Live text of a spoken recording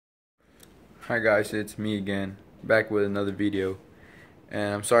Hi guys, it's me again, back with another video.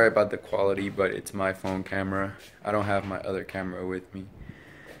 And I'm sorry about the quality, but it's my phone camera. I don't have my other camera with me.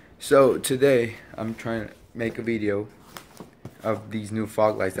 So today, I'm trying to make a video of these new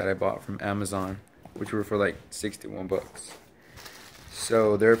fog lights that I bought from Amazon, which were for like 61 bucks.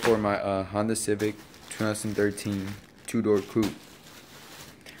 So they're for my Honda Civic 2013 two-door coupe.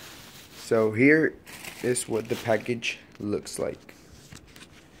 So here is what the package looks like.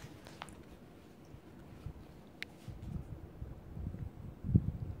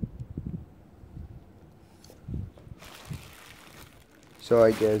 So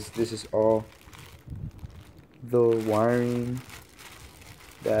I guess this is all the wiring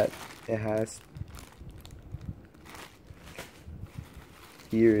that it has.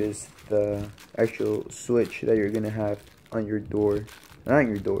 Here is the actual switch that you're gonna have on your door. Not on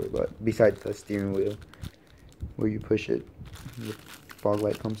your door, but beside the steering wheel. Where you push it, the fog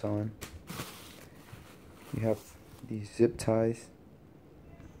light comes on. You have these zip ties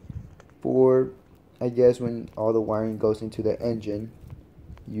for, I guess, when all the wiring goes into the engine,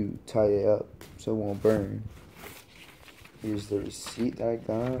 you tie it up so it won't burn. Here's the receipt that I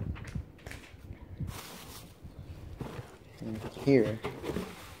got. And here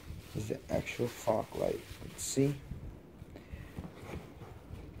is the actual fog light. Let's see.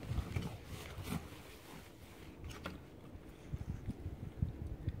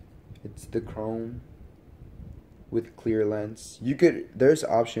 It's the chrome with clear lens. There's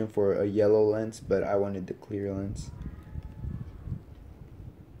an option for a yellow lens, but I wanted the clear lens.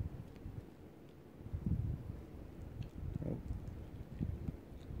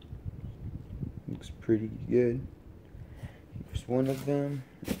 Looks pretty good. Here's one of them,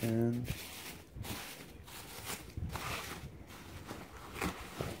 and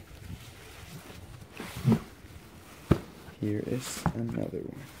here is another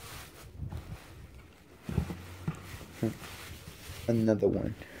one. Another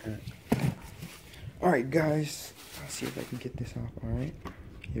one. Alright guys, let's see if I can get this off. Alright,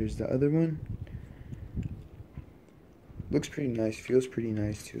 here's the other one. Looks pretty nice, feels pretty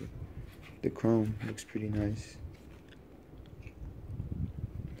nice too. The chrome looks pretty nice.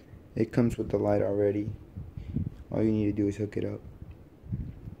 It comes with the light already. All you need to do is hook it up.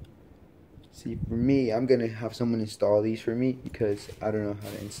 See, for me, I'm gonna have someone install these for me because I don't know how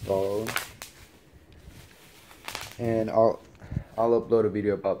to install them. And I'll upload a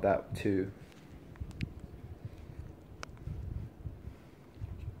video about that too.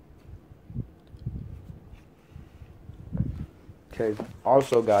 Okay,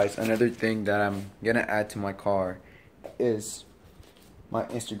 also guys, another thing that I'm gonna add to my car is my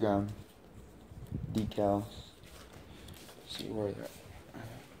Instagram decals. Let's see where they're at.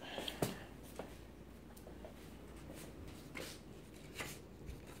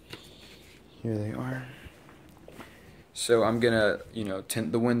 Here they are. So I'm gonna,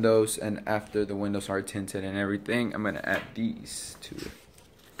 tint the windows, and after the windows are tinted and everything, I'm gonna add these to it.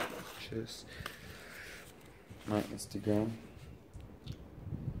 Just my Instagram.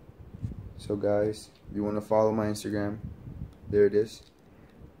 So guys, if you want to follow my Instagram, there it is,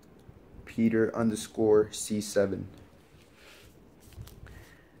 Peter_C7.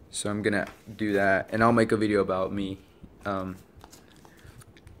 So I'm gonna do that, and I'll make a video about me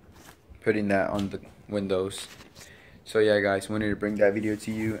putting that on the windows. So yeah guys, wanted to bring that video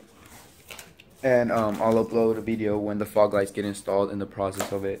to you, and I'll upload a video when the fog lights get installed in the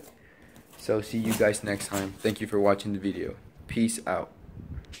process of it. So see you guys next time. Thank you for watching the video. Peace out.